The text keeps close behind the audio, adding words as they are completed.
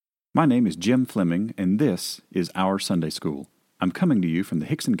My name is Jim Fleming, and this is Our Sunday School. I'm coming to you from the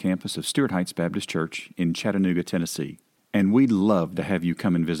Hickson campus of Stewart Heights Baptist Church in Chattanooga, Tennessee. And we'd love to have you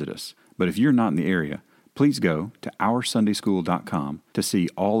come and visit us. But if you're not in the area, please go to OurSundaySchool.com to see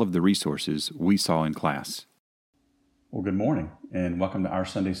all of the resources we saw in class. Well, good morning, and welcome to Our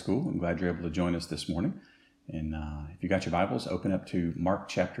Sunday School. I'm glad you're able to join us this morning. And if you got your Bibles, open up to Mark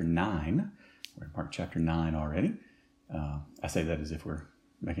chapter 9. We're in Mark chapter 9 already. I say that as if we're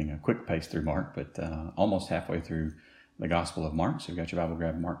making a quick pace through Mark, but almost halfway through the Gospel of Mark. So you've got your Bible,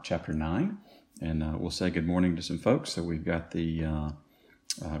 grab Mark chapter 9, and we'll say good morning to some folks. So we've got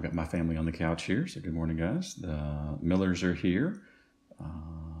I've got my family on the couch here, so good morning, guys. The Millers are here.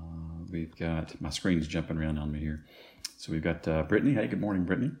 We've got, my screen's jumping around on me here. So we've got Brittany. Hey, good morning,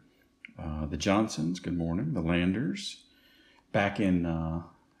 Brittany. The Johnsons, good morning. The Landers, back in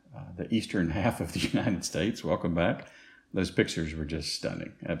the eastern half of the United States. Welcome back. Those pictures were just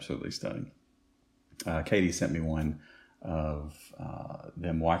stunning, absolutely stunning. Katie sent me one of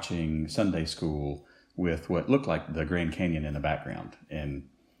them watching Sunday school with what looked like the Grand Canyon in the background. And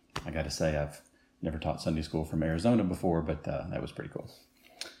I got to say, I've never taught Sunday school from Arizona before, but that was pretty cool.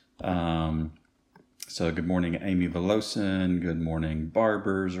 So good morning, Amy Velosin. Good morning,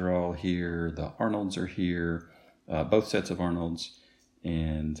 Barbers are all here. The Arnolds are here, both sets of Arnolds.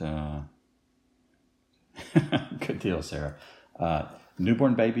 And good deal, Sarah.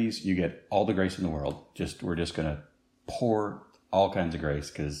 Newborn babies, you get all the grace in the world. We're just going to pour all kinds of grace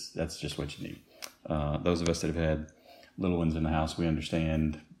because that's just what you need. Those of us that have had little ones in the house, we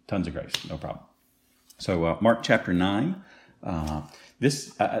understand tons of grace, no problem. So Mark chapter 9.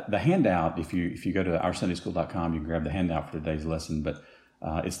 The handout, if you go to OurSundaySchool.com, you can grab the handout for today's lesson. But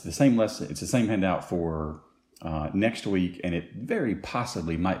it's the same lesson. It's the same handout for next week, and it very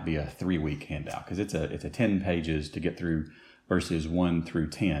possibly might be a 3-week handout because it's a 10 pages to get through verses 1 through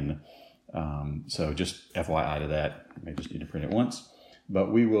 10. So just FYI to that, you may just need to print it once.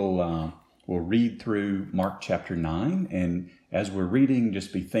 But we'll read through Mark chapter 9, and as we're reading,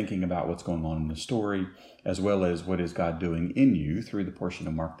 just be thinking about what's going on in the story, as well as what is God doing in you through the portion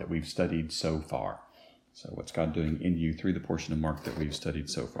of Mark that we've studied so far. So what's God doing in you through the portion of Mark that we've studied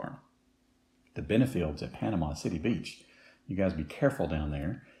so far? The Benefields at Panama City Beach. You guys be careful down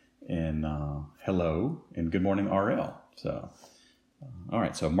there. And hello and good morning, RL. So, all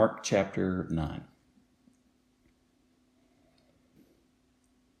right, so Mark chapter 9.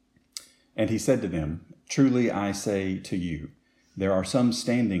 And he said to them, "Truly I say to you, there are some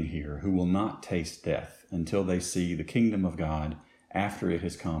standing here who will not taste death until they see the kingdom of God after it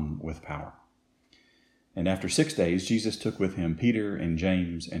has come with power." And after 6 days, Jesus took with him Peter and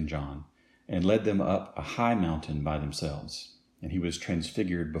James and John, and led them up a high mountain by themselves. And he was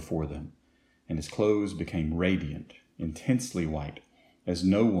transfigured before them, and his clothes became radiant, intensely white, as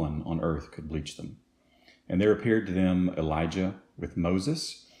no one on earth could bleach them. And there appeared to them Elijah with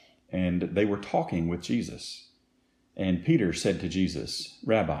Moses, and they were talking with Jesus. And Peter said to Jesus,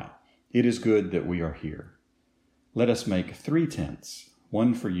 "Rabbi, it is good that we are here. Let us make 3 tents,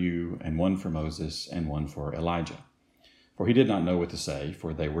 one for you, and one for Moses, and one for Elijah." For he did not know what to say,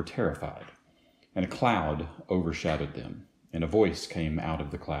 for they were terrified. And a cloud overshadowed them, and a voice came out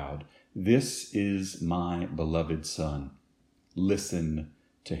of the cloud, "This is my beloved Son. Listen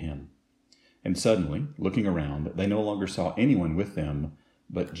to him." And suddenly, looking around, they no longer saw anyone with them,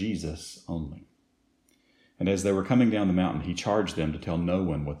 but Jesus only. And as they were coming down the mountain, he charged them to tell no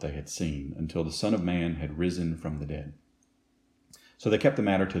one what they had seen, until the Son of Man had risen from the dead. So they kept the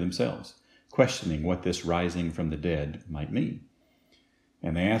matter to themselves, questioning what this rising from the dead might mean.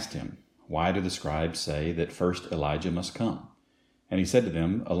 And they asked him, "Why do the scribes say that first Elijah must come?" And he said to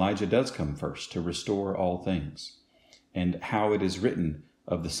them, "Elijah does come first to restore all things. And how it is written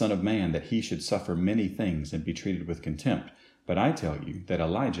of the Son of Man that he should suffer many things and be treated with contempt. But I tell you that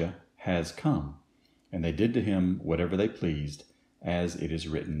Elijah has come, and they did to him whatever they pleased, as it is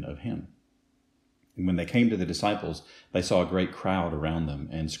written of him." And when they came to the disciples, they saw a great crowd around them,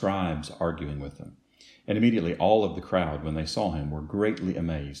 and scribes arguing with them. And immediately all of the crowd, when they saw him, were greatly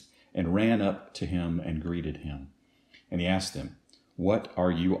amazed, and ran up to him and greeted him. And he asked them, "What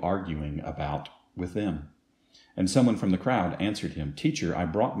are you arguing about with them?" And someone from the crowd answered him, "Teacher, I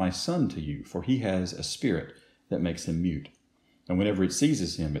brought my son to you, for he has a spirit that makes him mute. And whenever it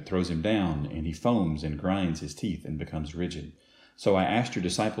seizes him, it throws him down, and he foams and grinds his teeth and becomes rigid. So I asked your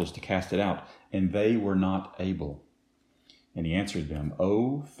disciples to cast it out, and they were not able." And he answered them,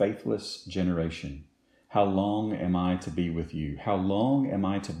 "O faithless generation, how long am I to be with you? How long am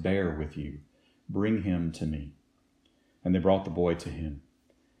I to bear with you? Bring him to me." And they brought the boy to him.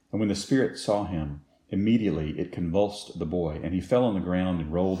 And when the spirit saw him, Immediately it convulsed the boy, and he fell on the ground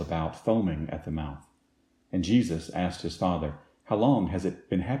and rolled about, foaming at the mouth. And Jesus asked his father, "How long has it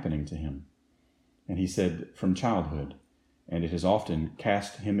been happening to him?" And he said, "From childhood, and it has often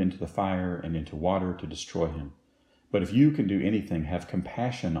cast him into the fire and into water to destroy him. But if you can do anything, have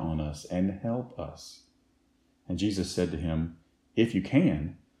compassion on us and help us." And Jesus said to him, "If you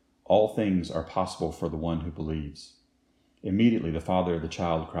can, all things are possible for the one who believes." Immediately the father of the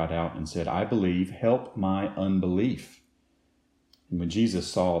child cried out and said, "I believe, help my unbelief." And when Jesus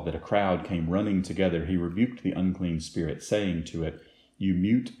saw that a crowd came running together, he rebuked the unclean spirit, saying to it, "You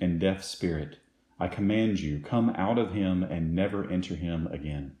mute and deaf spirit, I command you, come out of him and never enter him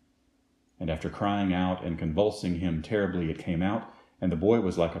again." And after crying out and convulsing him terribly, it came out, and the boy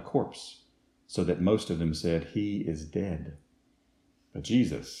was like a corpse, so that most of them said, "He is dead." But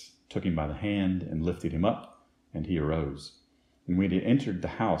Jesus took him by the hand and lifted him up, and he arose. And when he had entered the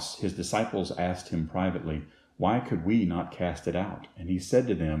house, his disciples asked him privately, "Why could we not cast it out?" And he said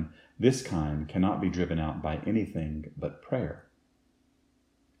to them, "This kind cannot be driven out by anything but prayer."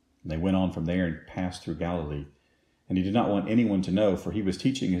 And they went on from there and passed through Galilee. And he did not want anyone to know, for he was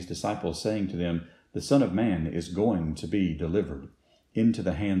teaching his disciples, saying to them, "The Son of Man is going to be delivered into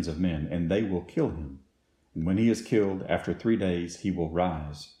the hands of men, and they will kill him. And when he is killed, after 3 days he will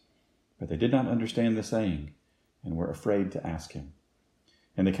rise." But they did not understand the saying, and were afraid to ask him.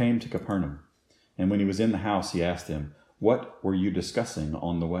 And they came to Capernaum. And when he was in the house, he asked them, "What were you discussing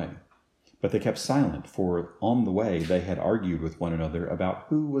on the way?" But they kept silent, for on the way they had argued with one another about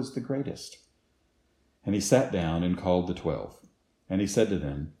who was the greatest. And he sat down and called the 12. And he said to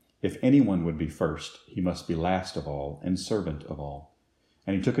them, "If anyone would be first, he must be last of all and servant of all."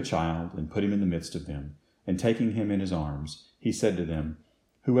 And he took a child and put him in the midst of them. And taking him in his arms, he said to them,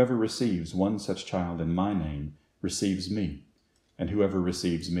 "Whoever receives one such child in my name receives me. And whoever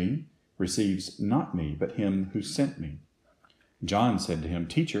receives me receives not me, but him who sent me." John said to him,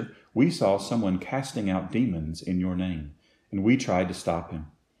 "Teacher, we saw someone casting out demons in your name, and we tried to stop him,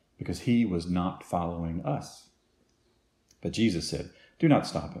 because he was not following us." But Jesus said, "Do not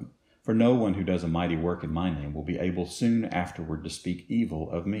stop him, for no one who does a mighty work in my name will be able soon afterward to speak evil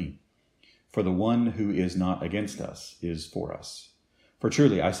of me. For the one who is not against us is for us. For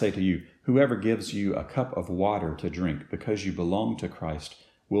truly I say to you, whoever gives you a cup of water to drink because you belong to Christ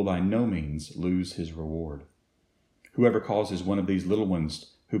will by no means lose his reward. Whoever causes one of these little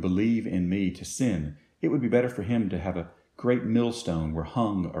ones who believe in me to sin, it would be better for him to have a great millstone were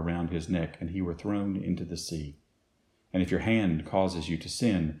hung around his neck and he were thrown into the sea. And if your hand causes you to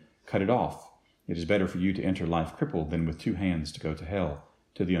sin, cut it off. It is better for you to enter life crippled than with 2 hands to go to hell,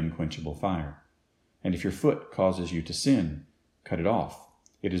 to the unquenchable fire. And if your foot causes you to sin, cut it off.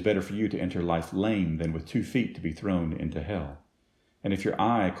 It is better for you to enter life lame than with 2 feet to be thrown into hell. And if your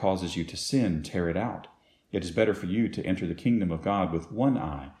eye causes you to sin, tear it out. It is better for you to enter the kingdom of God with 1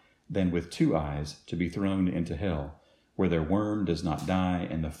 eye than with 2 eyes to be thrown into hell, where their worm does not die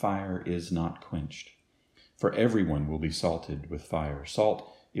and the fire is not quenched. For everyone will be salted with fire.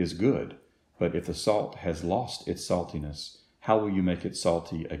 Salt is good, but if the salt has lost its saltiness, how will you make it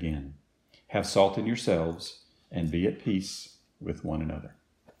salty again? Have salt in yourselves and be at peace with one another.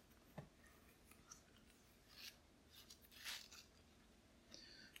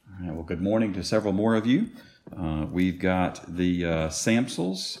 All right, well, good morning to several more of you. We've got the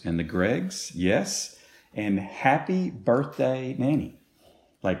Samsels and the Gregs, yes, and happy birthday, Nanny.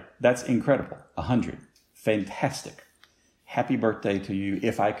 Like, that's incredible. 100. Fantastic. Happy birthday to you.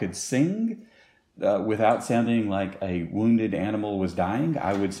 If I could sing without sounding like a wounded animal was dying,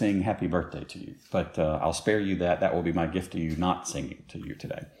 I would sing happy birthday to you. But I'll spare you that. That will be my gift to you, not singing to you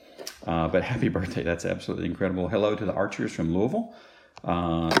today. But happy birthday. That's absolutely incredible. Hello to the Archers from Louisville.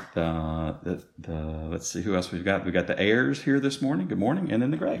 Let's see who else we've got. We've got the Ayers here this morning. Good morning. And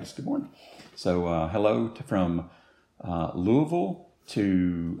then the Gregs. Good morning. So hello from Louisville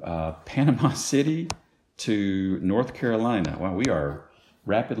to Panama City to North Carolina. Wow, we are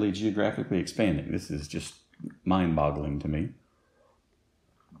rapidly geographically expanding. This is just mind-boggling to me.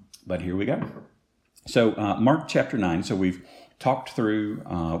 But here we go. So Mark chapter 9. So we've talked through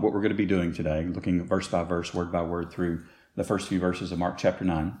what we're going to be doing today, looking verse by verse, word by word through the first few verses of Mark chapter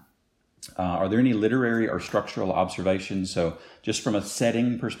 9. Are there any literary or structural observations? So just from a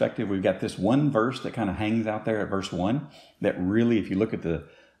setting perspective, we've got this one verse that kind of hangs out there at verse 1 that really, if you look at the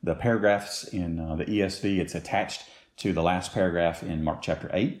paragraphs in the ESV, it's attached to the last paragraph in Mark chapter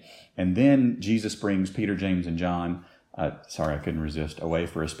 8. And then Jesus brings Peter, James, and John, sorry, I couldn't resist, away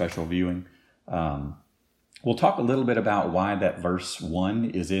for a special viewing. We'll talk a little bit about why that verse 1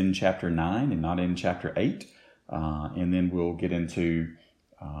 is in chapter 9 and not in chapter 8. And then we'll get into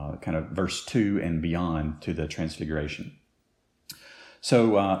kind of verse 2 and beyond to the Transfiguration.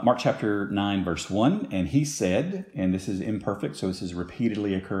 So Mark chapter 9, verse 1, and he said, and this is imperfect, so this is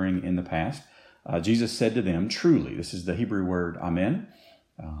repeatedly occurring in the past, Jesus said to them, truly, this is the Hebrew word amen.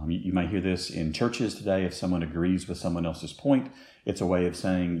 You might hear this in churches today. If someone agrees with someone else's point, it's a way of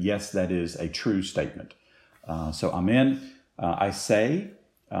saying, yes, that is a true statement. So amen, I say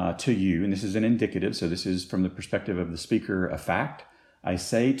to you, and this is an indicative, so this is from the perspective of the speaker, a fact. I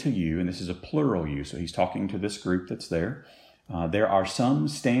say to you, and this is a plural you, so he's talking to this group that's there. There are some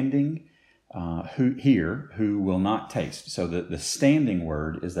standing who will not taste. So the standing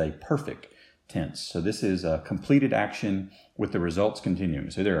word is a perfect tense. So this is a completed action with the results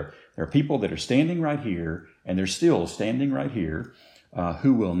continuing. So there are people that are standing right here, and they're still standing right here,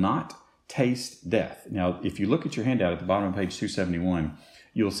 who will not taste death. Now, if you look at your handout at the bottom of page 271,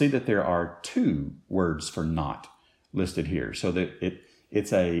 you'll see that there are two words for not listed here. So that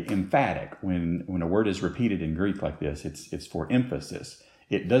it's a emphatic. When a word is repeated in Greek like this, it's for emphasis.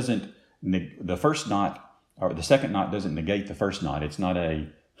 It doesn't, the first not, or the second not doesn't negate the first not. It's not a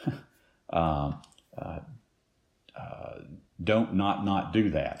don't not do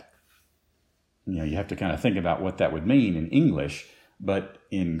that. You have to kind of think about what that would mean in English, but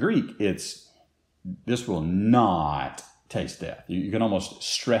in Greek, it's this will not taste death. You can almost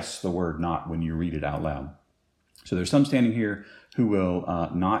stress the word not when you read it out loud. So there's some standing here who will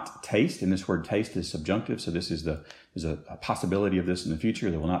not taste, and this word taste is subjunctive, so this is a possibility of this in the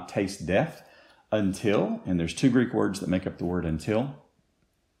future. They will not taste death until, and there's two Greek words that make up the word until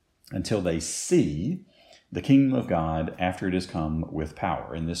they see the kingdom of God after it has come with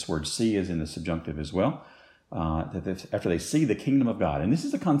power. And this word see is in the subjunctive as well. After they see the kingdom of God. And this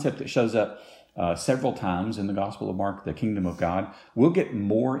is a concept that shows up several times in the Gospel of Mark, the kingdom of God. We'll get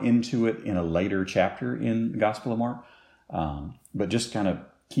more into it in a later chapter in the Gospel of Mark. But just kind of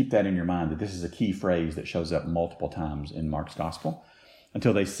keep that in your mind that this is a key phrase that shows up multiple times in Mark's Gospel.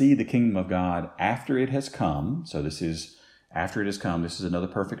 Until they see the kingdom of God after it has come. So this is after it has come. This is another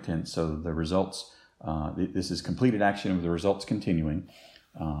perfect tense. So the results, this is completed action with the results continuing.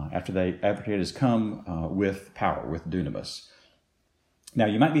 After it has come with power, with dunamis. Now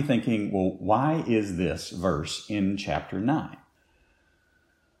you might be thinking, well, why is this verse in chapter 9?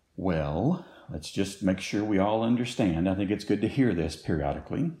 Well, let's just make sure we all understand. I think it's good to hear this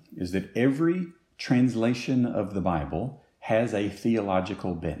periodically, is that every translation of the Bible has a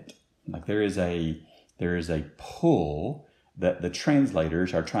theological bent. Like there is a pull that the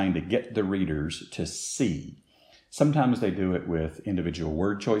translators are trying to get the readers to see. Sometimes they do it with individual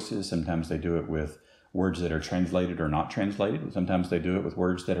word choices. Sometimes they do it with words that are translated or not translated. Sometimes they do it with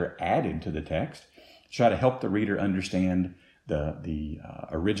words that are added to the text to try to help the reader understand the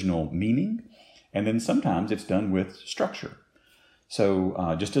original meaning. And then sometimes it's done with structure.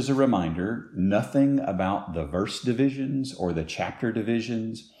 So just as a reminder, nothing about the verse divisions or the chapter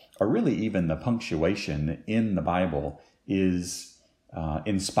divisions or really even the punctuation in the Bible is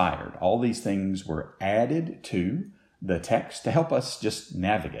inspired. All these things were added to the text to help us just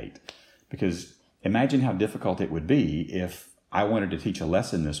navigate. Because imagine how difficult it would be if I wanted to teach a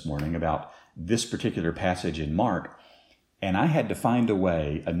lesson this morning about this particular passage in Mark, and I had to find a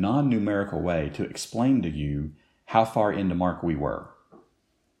way, a non-numerical way, to explain to you how far into Mark we were.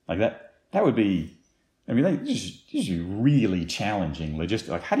 Like that would be, this is really challenging.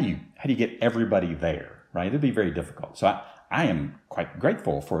 Like how do you get everybody there, right? It'd be very difficult. So I am quite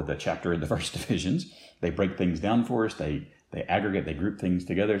grateful for the chapter and the verse divisions. They break things down for us. They aggregate, they group things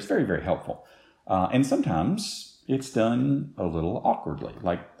together. It's very, very helpful. And sometimes it's done a little awkwardly,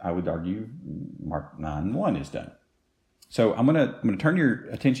 like I would argue Mark 9:1 is done. So I'm gonna turn your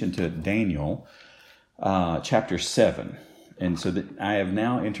attention to Daniel chapter 7. And so that I have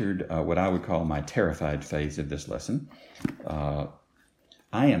now entered what I would call my terrified phase of this lesson.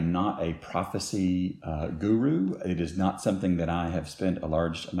 I am not a prophecy guru. It is not something that I have spent a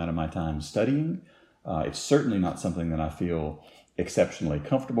large amount of my time studying. It's certainly not something that I feel exceptionally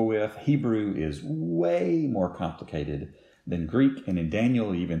comfortable with. Hebrew is way more complicated than Greek, and in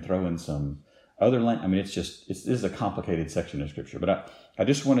Daniel, you even throw in some other language. This is a complicated section of Scripture, but I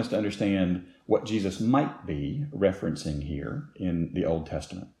just want us to understand what Jesus might be referencing here in the Old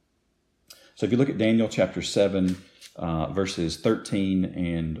Testament. So if you look at Daniel chapter 7, verses 13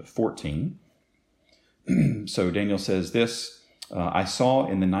 and 14. So Daniel says this, I saw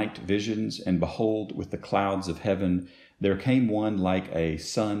in the night visions, and behold, with the clouds of heaven, there came one like a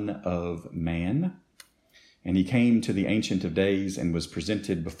son of man. And he came to the Ancient of Days and was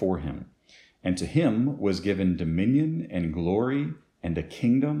presented before him. And to him was given dominion and glory and a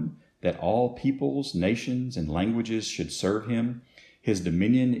kingdom that all peoples, nations, and languages should serve him. His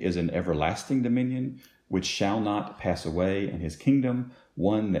dominion is an everlasting dominion, which shall not pass away, and his kingdom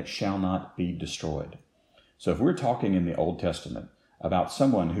one that shall not be destroyed. So if we're talking in the Old Testament about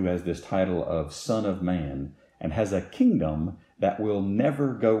someone who has this title of Son of Man and has a kingdom that will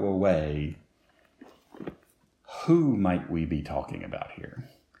never go away, who might we be talking about here?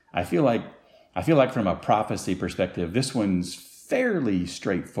 I feel like from a prophecy perspective, this one's fairly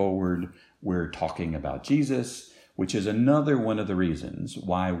straightforward. We're talking about Jesus, which is another one of the reasons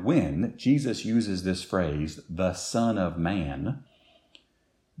why when Jesus uses this phrase, the Son of Man,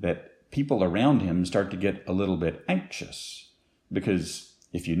 that people around him start to get a little bit anxious. Because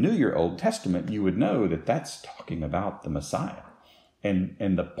if you knew your Old Testament, you would know that that's talking about the Messiah.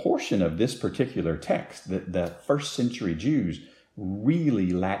 And the portion of this particular text that the first century Jews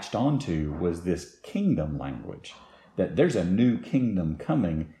really latched onto was this kingdom language, that there's a new kingdom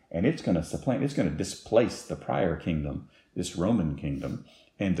coming and it's going to displace the prior kingdom, this Roman kingdom.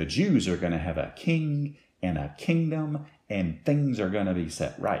 And the Jews are going to have a king and a kingdom and things are going to be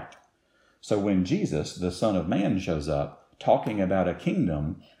set right. So when Jesus, the Son of Man, shows up talking about a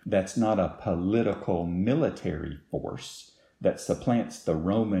kingdom that's not a political military force that supplants the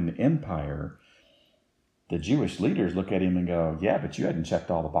Roman Empire, the Jewish leaders look at him and go, yeah, but you hadn't checked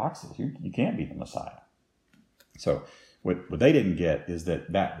all the boxes. You can't be the Messiah. So what they didn't get is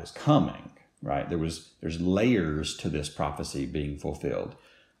that was coming, right? There's layers to this prophecy being fulfilled.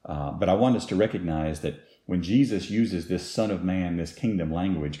 But I want us to recognize that when Jesus uses this Son of Man, this kingdom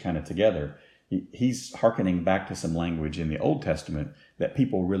language kind of together, he's hearkening back to some language in the Old Testament that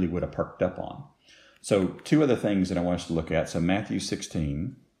people really would have perked up on. So two other things that I want us to look at. So Matthew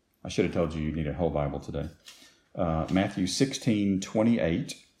 16, I should have told you need a whole Bible today. Matthew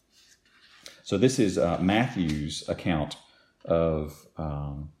 16:28. So this is Matthew's account of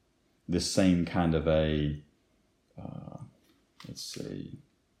this same kind of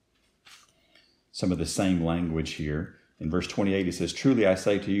some of the same language here. In verse 28, it says, "Truly I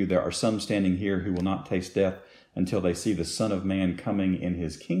say to you, there are some standing here who will not taste death until they see the Son of Man coming in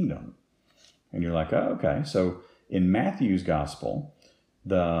his kingdom." And you're like, oh, okay. So in Matthew's gospel,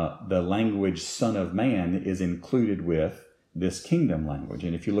 the language Son of Man is included with this kingdom language.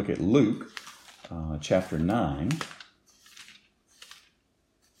 And if you look at Luke chapter 9,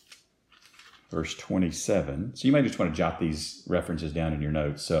 verse 27. So you may just want to jot these references down in your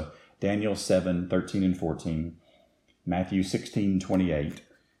notes. So Daniel 7:13 and 14, Matthew 16:28,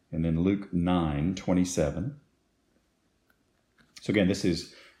 and then Luke 9:27. So again, this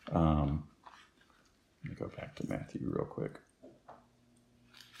is, let me go back to Matthew real quick.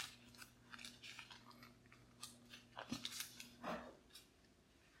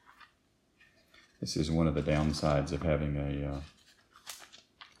 This is one of the downsides of having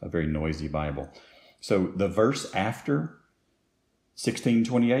a very noisy Bible. So the verse after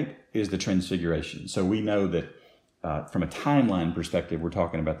 16:28 is the Transfiguration. So we know that from a timeline perspective, we're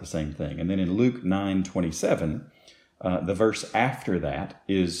talking about the same thing. And then in Luke 9:27, the verse after that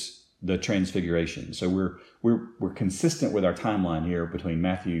is the Transfiguration. So we're consistent with our timeline here between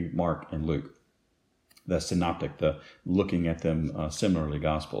Matthew, Mark, and Luke, the synoptic, the looking at them similarly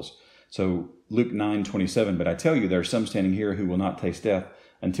Gospels. So Luke 9:27, "But I tell you, there are some standing here who will not taste death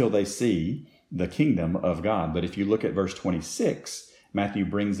until they see the kingdom of God." But if you look at verse 26, Matthew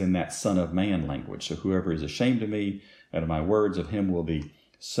brings in that Son of Man language. "So whoever is ashamed of me and of my words, of him will the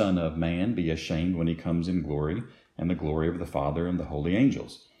Son of Man be ashamed when he comes in glory and the glory of the Father and the holy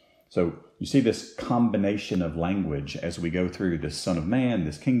angels." So you see this combination of language as we go through this Son of Man,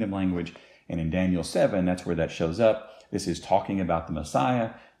 this kingdom language. And in Daniel 7, that's where that shows up. This is talking about the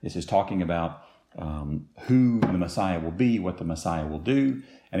Messiah. This is talking about who the Messiah will be, what the Messiah will do.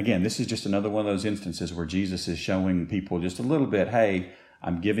 And again, this is just another one of those instances where Jesus is showing people just a little bit, hey,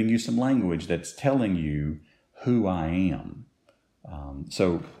 I'm giving you some language that's telling you who I am.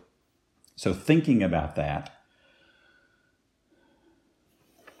 So thinking about that,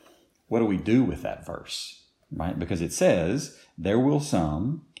 what do we do with that verse, right? Because it says, there are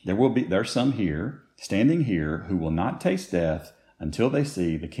some here, standing here, who will not taste death until they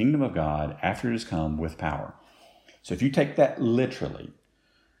see the kingdom of God after it has come with power. So if you take that literally,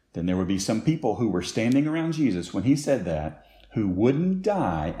 then there would be some people who were standing around Jesus when he said that, who wouldn't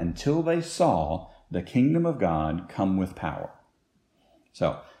die until they saw the kingdom of God come with power.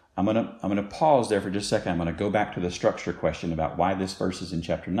 So I'm gonna pause there for just a second. I'm gonna go back to the structure question about why this verse is in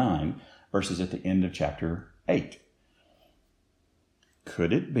chapter 9 versus at the end of chapter 8.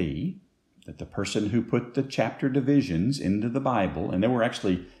 Could it be that the person who put the chapter divisions into the Bible, and there were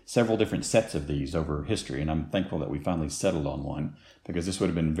actually several different sets of these over history, and I'm thankful that we finally settled on one, because this would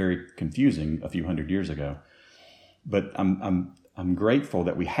have been very confusing a few hundred years ago. But I'm I'm grateful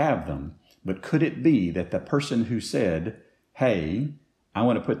that we have them, but could it be that the person who said, hey, I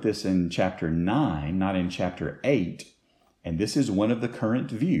want to put this in chapter 9, not in chapter 8, and this is one of the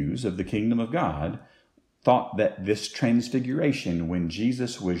current views of the kingdom of God, thought that this transfiguration, when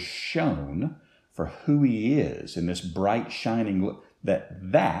Jesus was shown for who he is in this bright, shining look,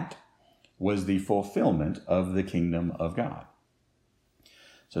 that was the fulfillment of the kingdom of God.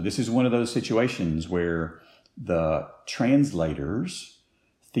 So this is one of those situations where the translator's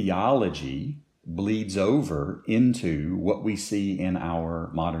theology bleeds over into what we see in our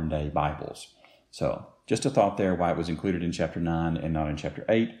modern day Bibles. So just a thought there why it was included in chapter 9 and not in chapter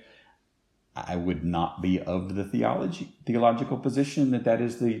 8. I would not be of the theological position that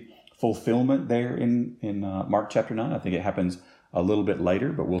is the fulfillment there in Mark chapter 9. I think it happens a little bit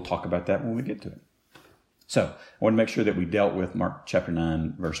later, but we'll talk about that when we get to it. So I want to make sure that we dealt with Mark chapter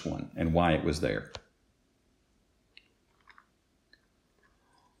 9, verse 1, and why it was there.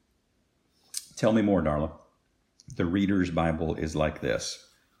 Tell me more, Darla. The Reader's Bible is like this.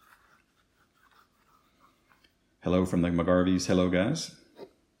 Hello from the McGarveys. Hello, guys.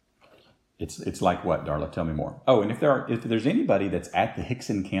 It's like what, Darla? Tell me more. Oh, and if there's anybody that's at the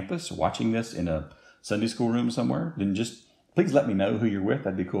Hickson campus watching this in a Sunday school room somewhere, then just please let me know who you're with.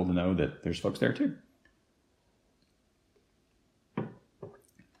 That'd be cool to know that there's folks there too.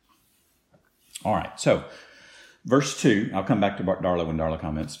 All right, so verse 2, I'll come back to Darla when Darla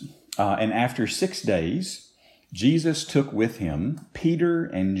comments. And after 6 days, Jesus took with him Peter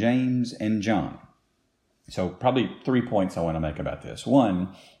and James and John. So probably 3 points I want to make about this.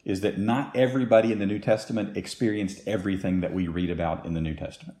 One is that not everybody in the New Testament experienced everything that we read about in the New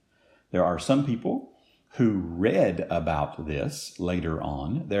Testament. There are some people who read about this later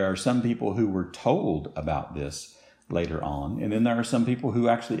on. There are some people who were told about this later on. And then there are some people who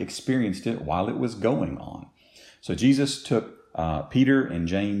actually experienced it while it was going on. So Jesus took Peter and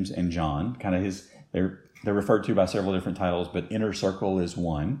James and John, kind of they're referred to by several different titles, but Inner Circle is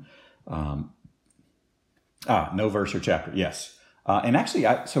one. No verse or chapter. Yes. And actually,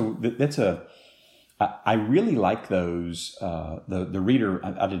 I really like those. The reader,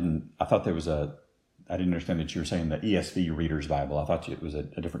 I didn't understand that you were saying the ESV Reader's Bible. I thought it was a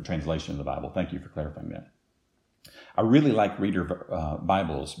different translation of the Bible. Thank you for clarifying that. I really like reader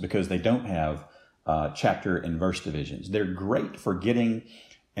Bibles because they don't have chapter and verse divisions. They're great for getting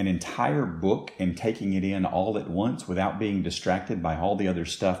an entire book and taking it in all at once without being distracted by all the other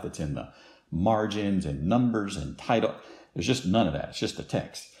stuff that's in the margins and numbers and title. There's just none of that. It's just the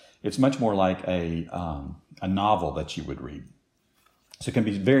text. It's much more like a novel that you would read. So it can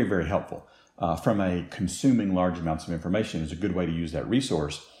be very, very helpful. From a consuming large amounts of information is a good way to use that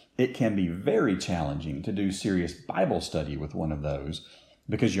resource. It can be very challenging to do serious Bible study with one of those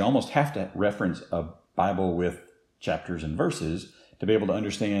because you almost have to reference a Bible with chapters and verses to be able to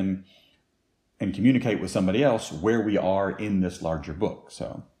understand and communicate with somebody else where we are in this larger book.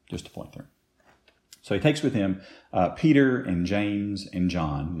 So just a point there. So he takes with him Peter and James and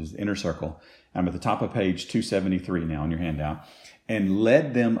John, his Inner Circle. I'm at the top of page 273 now on your handout, and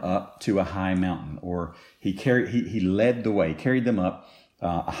led them up to a high mountain, or he led the way, carried them up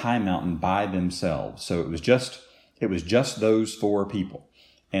a high mountain by themselves. So it was just those four people.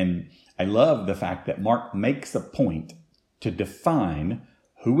 And I love the fact that Mark makes a point to define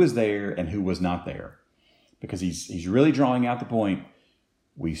who was there and who was not there, because he's really drawing out the point.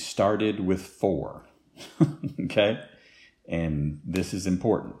 We started with 4. Okay? And this is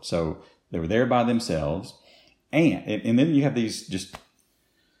important. So they were there by themselves. And then you have these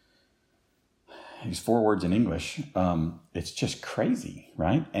 4 words in English. It's just crazy,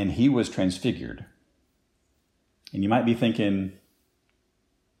 right? And he was transfigured. And you might be thinking,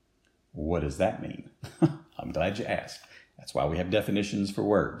 what does that mean? I'm glad you asked. That's why we have definitions for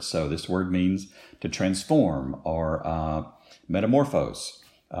words. So this word means to transform or metamorphose,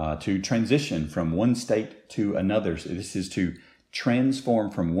 to transition from one state to another. So this is to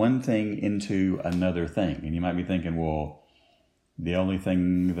transform from one thing into another thing. And you might be thinking, well, the only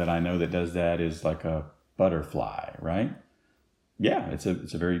thing that I know that does that is like a butterfly, right? Yeah, it's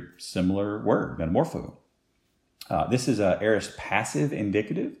a very similar word, metamorpho. This is a aorist passive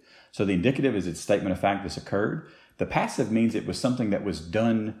indicative. So the indicative is its statement of fact this occurred. The passive means it was something that was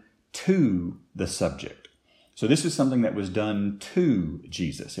done to the subject. So this is something that was done to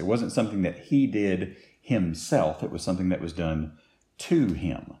Jesus. It wasn't something that he did himself. It was something that was done to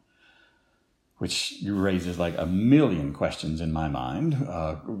him, which raises like a million questions in my mind.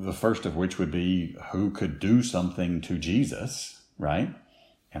 The first of which would be, who could do something to Jesus, right?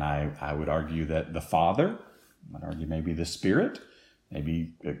 And I would argue that the Father, I'd argue maybe the Spirit,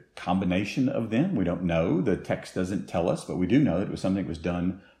 maybe a combination of them. We don't know. The text doesn't tell us, but we do know that it was something that was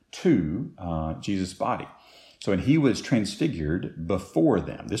done to Jesus' body. So, and he was transfigured before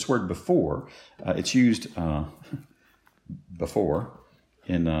them. This word before, it's used before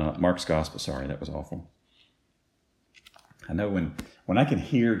in Mark's gospel. Sorry, that was awful. I know when I can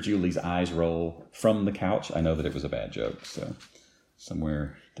hear Julie's eyes roll from the couch, I know that it was a bad joke. So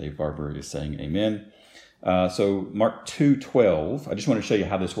somewhere Dave Barber is saying amen. So Mark 2:12, I just want to show you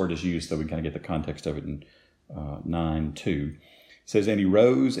how this word is used so we can kind of get the context of it in 9:2. It says, and he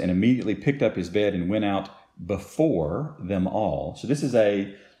rose and immediately picked up his bed and went out before them all. So this is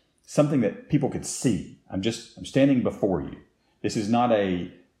something that people could see. I'm standing before you. This is not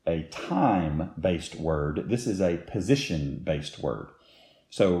a time-based word. This is a position-based word.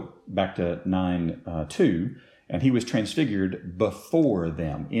 So back to 9:2, and he was transfigured before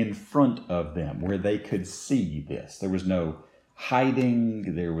them, in front of them, where they could see this. There was no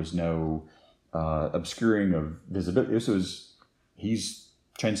hiding. There was no obscuring of visibility. He's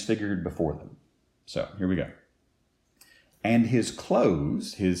transfigured before them. So here we go. And his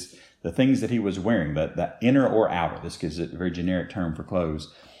clothes, the things that he was wearing, the inner or outer, this gives it a very generic term for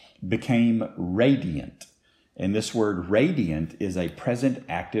clothes, became radiant. And this word radiant is a present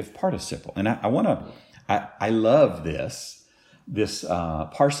active participle. And I love this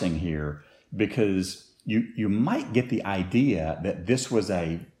parsing here, because you might get the idea that this was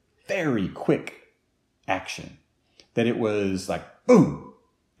a very quick action, that it was like boom,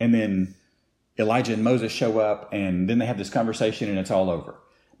 and then Elijah and Moses show up, and then they have this conversation, and it's all over.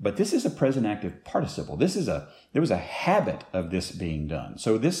 But this is a present active participle. There was a habit of this being done.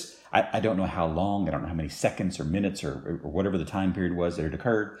 So this, I don't know how long, I don't know how many seconds or minutes or whatever the time period was that it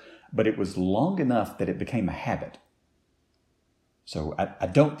occurred, but it was long enough that it became a habit. So I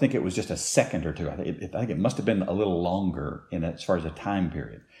don't think it was just a second or two. I think it must have been a little longer as far as a time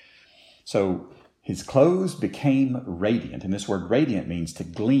period. So his clothes became radiant. And this word radiant means to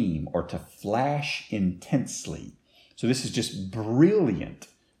gleam or to flash intensely. So this is just brilliance.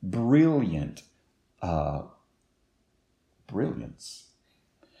 And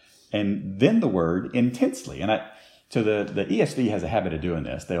then the word intensely. And so the ESV has a habit of doing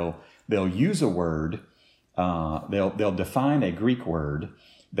this. They'll use a word, they'll define a Greek word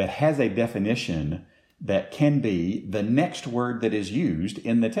that has a definition that can be the next word that is used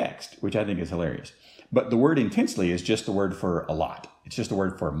in the text, which I think is hilarious. But the word intensely is just the word for a lot. It's just the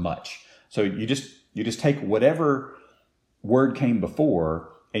word for much. So you just take whatever word came before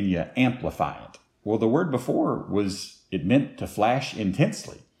and you amplify it. Well, the word before it meant to flash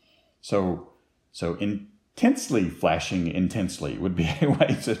intensely. So intensely flashing intensely would be a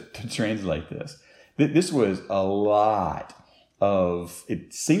way to translate this. This was a lot of,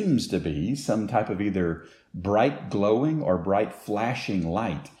 it seems to be some type of either bright glowing or bright flashing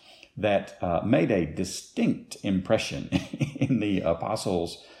light that made a distinct impression in the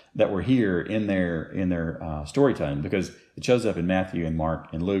apostles that were here in their storytelling, because it shows up in Matthew and Mark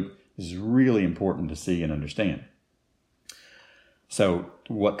and Luke. This is really important to see and understand. So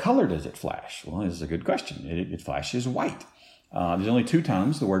what color does it flash? Well, this is a good question. It flashes white. There's only 2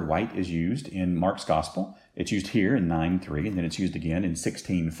 times the word white is used in Mark's gospel. It's used here in 9:3, and then it's used again in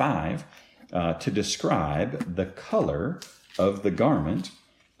 16:5 to describe the color of the garment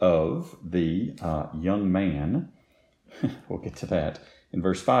of the young man. We'll get to that. In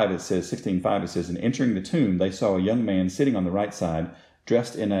verse 5, it says, 16:5, it says, and entering the tomb, they saw a young man sitting on the right side,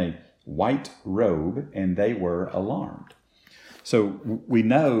 dressed in a white robe, and they were alarmed. So we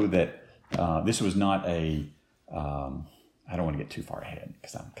know that this was not I don't want to get too far ahead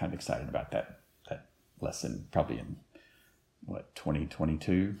because I'm kind of excited about that lesson, probably in,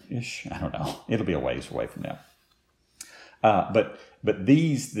 2022-ish? I don't know. It'll be a ways away from now. But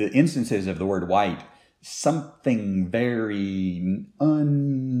the instances of the word white, something very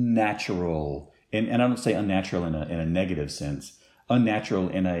unnatural, and I don't say unnatural in a negative sense, unnatural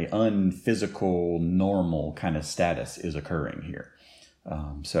in a unphysical, normal kind of status is occurring here.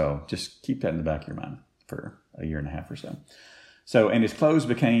 So just keep that in the back of your mind for a year and a half or so. So, and his clothes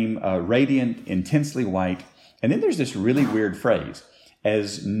became radiant, intensely white. And then there's this really weird phrase,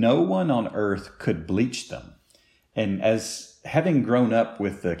 as no one on earth could bleach them. And as having grown up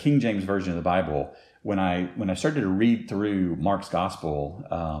with the King James Version of the Bible, when I started to read through Mark's Gospel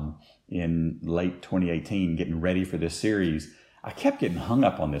in late 2018, getting ready for this series, I kept getting hung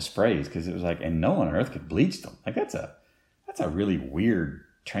up on this phrase because it was like, and no one on earth could bleach them. Like that's a really weird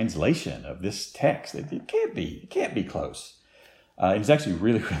translation of this text. It can't be close. It's actually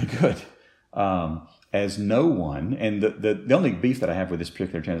really, really good. As no one, and the only beef that I have with this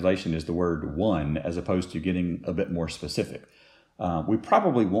particular translation is the word one, as opposed to getting a bit more specific. We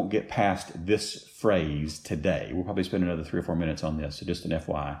probably won't get past this phrase today. We'll probably spend another 3 or 4 minutes on this, so just an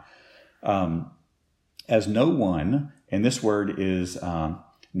FYI. As no one, and this word is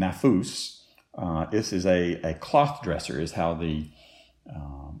naphus. This is a cloth dresser, is how the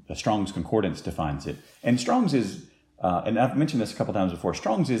Strong's Concordance defines it. And Strong's is, and I've mentioned this a couple times before,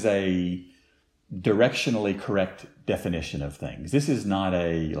 Strong's is a directionally correct definition of things. This is not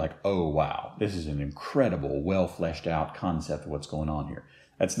a like, oh wow, this is an incredible, well fleshed out concept of what's going on here.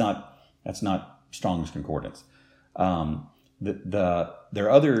 That's not Strong's Concordance. There are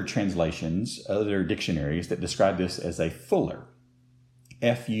other translations, other dictionaries that describe this as a fuller,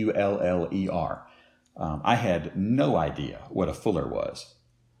 F-U-L-L-E-R. I had no idea what a fuller was,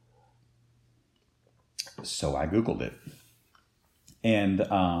 so I Googled it, and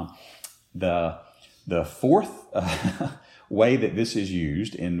the fourth way that this is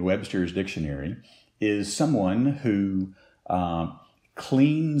used in Webster's dictionary is someone who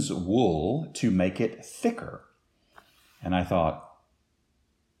cleans wool to make it thicker. And I thought,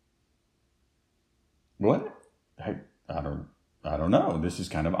 what? I don't know. This is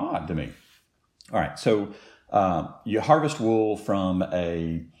kind of odd to me. All right, so you harvest wool from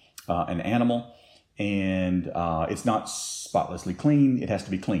an animal, and it's not spotlessly clean. It has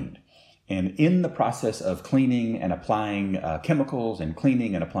to be cleaned. And in the process of cleaning and applying chemicals and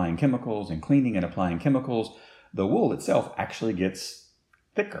cleaning and applying chemicals and cleaning and applying chemicals, the wool itself actually gets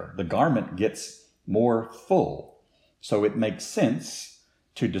thicker. The garment gets more full. So it makes sense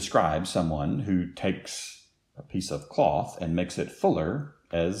to describe someone who takes a piece of cloth and makes it fuller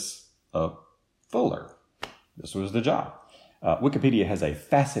as a fuller. This was the job. Wikipedia has a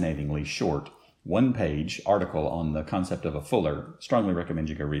fascinatingly short one-page article on the concept of a fuller. Strongly recommend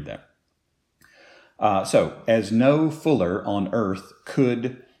you go read that. So, as no fuller on earth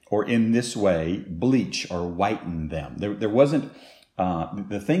could, or in this way, bleach or whiten them. There wasn't,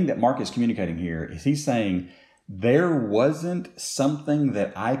 the thing that Mark is communicating here is he's saying, there wasn't something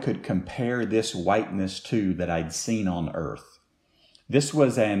that I could compare this whiteness to that I'd seen on earth. This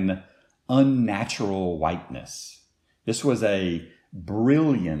was an unnatural whiteness. This was a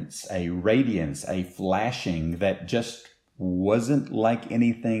brilliance, a radiance, a flashing that just wasn't like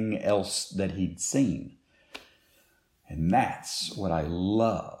anything else that he'd seen. And that's what I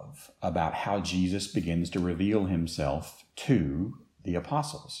love about how Jesus begins to reveal himself to the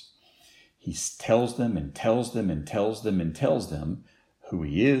apostles. He tells them and tells them and tells them and tells them who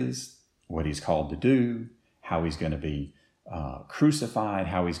he is, what he's called to do, how he's going to be crucified,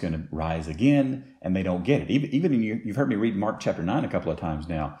 how he's going to rise again, and they don't get it. Even you've heard me read Mark chapter 9 a couple of times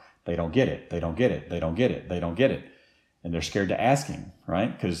now. They don't get it. They don't get it. They don't get it. They don't get it. And they're scared to ask him,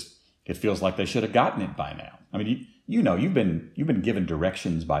 right? Because it feels like they should have gotten it by now. I mean, you've been given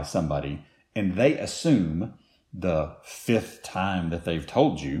directions by somebody, and they assume the fifth time that they've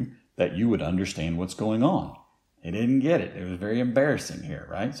told you that you would understand what's going on. They didn't get it. It was very embarrassing here,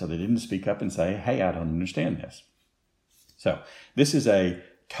 right? So they didn't speak up and say, hey, I don't understand this. So this is a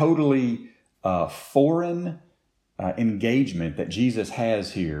totally foreign engagement that Jesus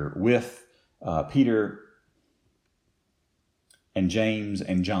has here with Peter and James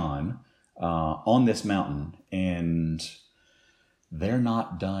and John on this mountain, and they're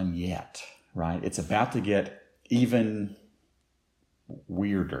not done yet, right? It's about to get even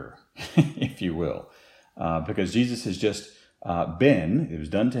weirder, if you will, because Jesus has just it was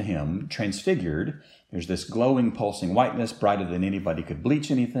done to him, transfigured. There's this glowing, pulsing whiteness, brighter than anybody could bleach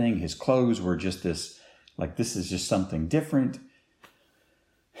anything. His clothes were just this is just something different,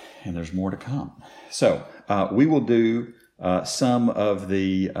 and there's more to come. So we will do some of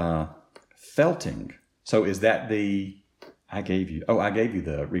the felting. So is that I gave you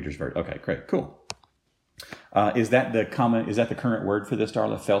the Reader's Version. Okay, great, cool. Is that the current word for this,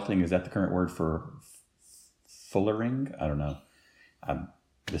 Darla? Felting, is that the current word for fullering? I don't know.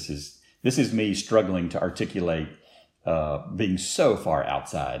 This is me struggling to articulate being so far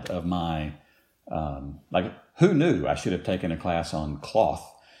outside of my, who knew I should have taken a class on cloth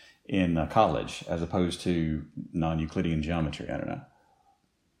in college as opposed to non-Euclidean geometry? I don't know.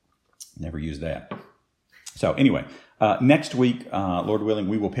 Never used that. So anyway, next week, Lord willing,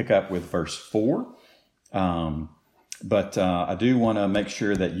 we will pick up with verse 4. But I do want to make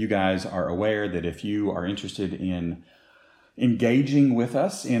sure that you guys are aware that if you are interested in engaging with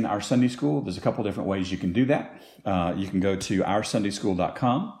us in our Sunday school, there's a couple different ways you can do that. You can go to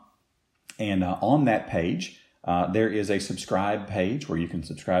OurSundaySchool.com, and on that page, there is a subscribe page where you can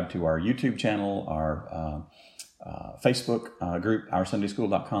subscribe to our YouTube channel, our Facebook group,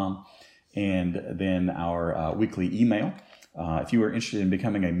 OurSundaySchool.com, and then our weekly email. If you are interested in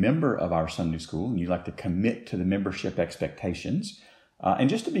becoming a member of our Sunday school and you'd like to commit to the membership expectations, and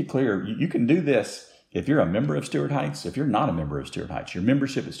just to be clear, you can do this if you're a member of Stuart Heights. If you're not a member of Stuart Heights, your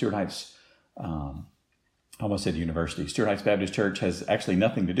membership at Stuart Heights, I almost said university, Stuart Heights Baptist Church has actually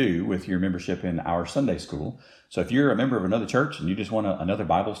nothing to do with your membership in our Sunday school. So if you're a member of another church and you just want another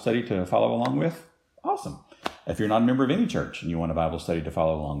Bible study to follow along with, awesome. If you're not a member of any church and you want a Bible study to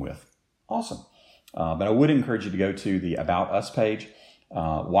follow along with, awesome. But I would encourage you to go to the About Us page,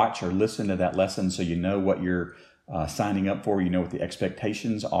 watch or listen to that lesson so you know what you're signing up for, you know what the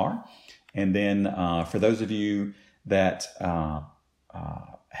expectations are. And then for those of you that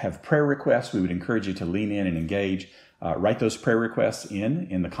have prayer requests, we would encourage you to lean in and engage. Write those prayer requests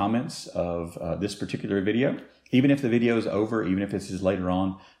in the comments of this particular video. Even if the video is over, even if this is later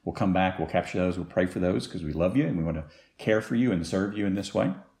on, we'll come back, we'll capture those, we'll pray for those because we love you and we want to care for you and serve you in this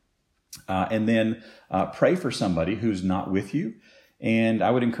way. And then pray for somebody who's not with you. And I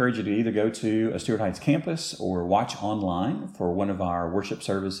would encourage you to either go to a Stuart Heights campus or watch online for one of our worship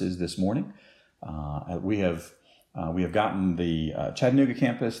services this morning. We have gotten the Chattanooga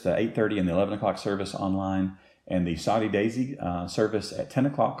campus, the 8:30 and the 11 o'clock service online, and the Saudi Daisy service at 10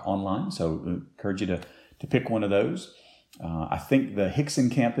 o'clock online. So I encourage you to pick one of those. I think the Hickson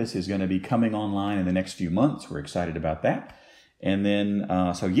campus is going to be coming online in the next few months. We're excited about that. And then,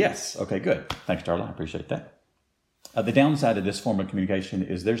 so yes, okay, good. Thanks, Darla. I appreciate that. The downside of this form of communication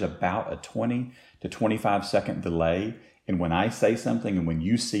is there's about a 20 to 25 second delay in when I say something and when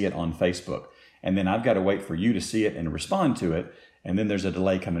you see it on Facebook. And then I've got to wait for you to see it and respond to it. And then there's a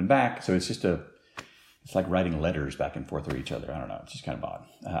delay coming back. So it's like writing letters back and forth to each other. I don't know. It's just kind of odd.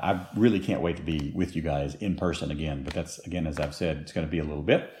 I really can't wait to be with you guys in person again. But that's, again, as I've said, it's going to be a little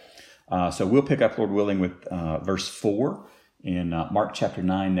bit. So we'll pick up, Lord willing, with verse 4 in Mark chapter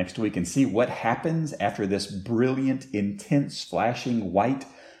 9 next week and see what happens after this brilliant, intense, flashing white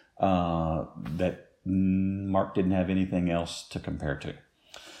that Mark didn't have anything else to compare to.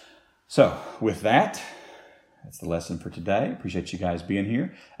 So with that, that's the lesson for today. Appreciate you guys being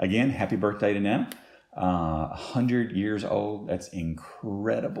here. Again, happy birthday to Nam. 100 years old. That's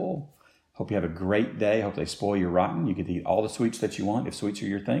incredible. Hope you have a great day. Hope they spoil your rotten. You get to eat all the sweets that you want if sweets are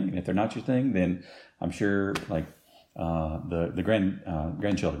your thing. And if they're not your thing, then I'm sure the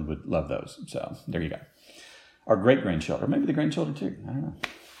grandchildren would love those. So there you go. Or great-grandchildren. Maybe the grandchildren too. I don't know.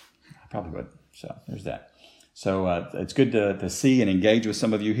 I probably would. So there's that. So it's good to see and engage with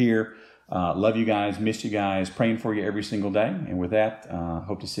some of you here. Love you guys. Miss you guys. Praying for you every single day. And with that,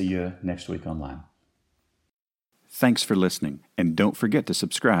 hope to see you next week online. Thanks for listening. And don't forget to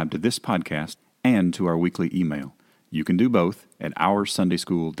subscribe to this podcast and to our weekly email. You can do both at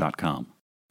OurSundaySchool.com.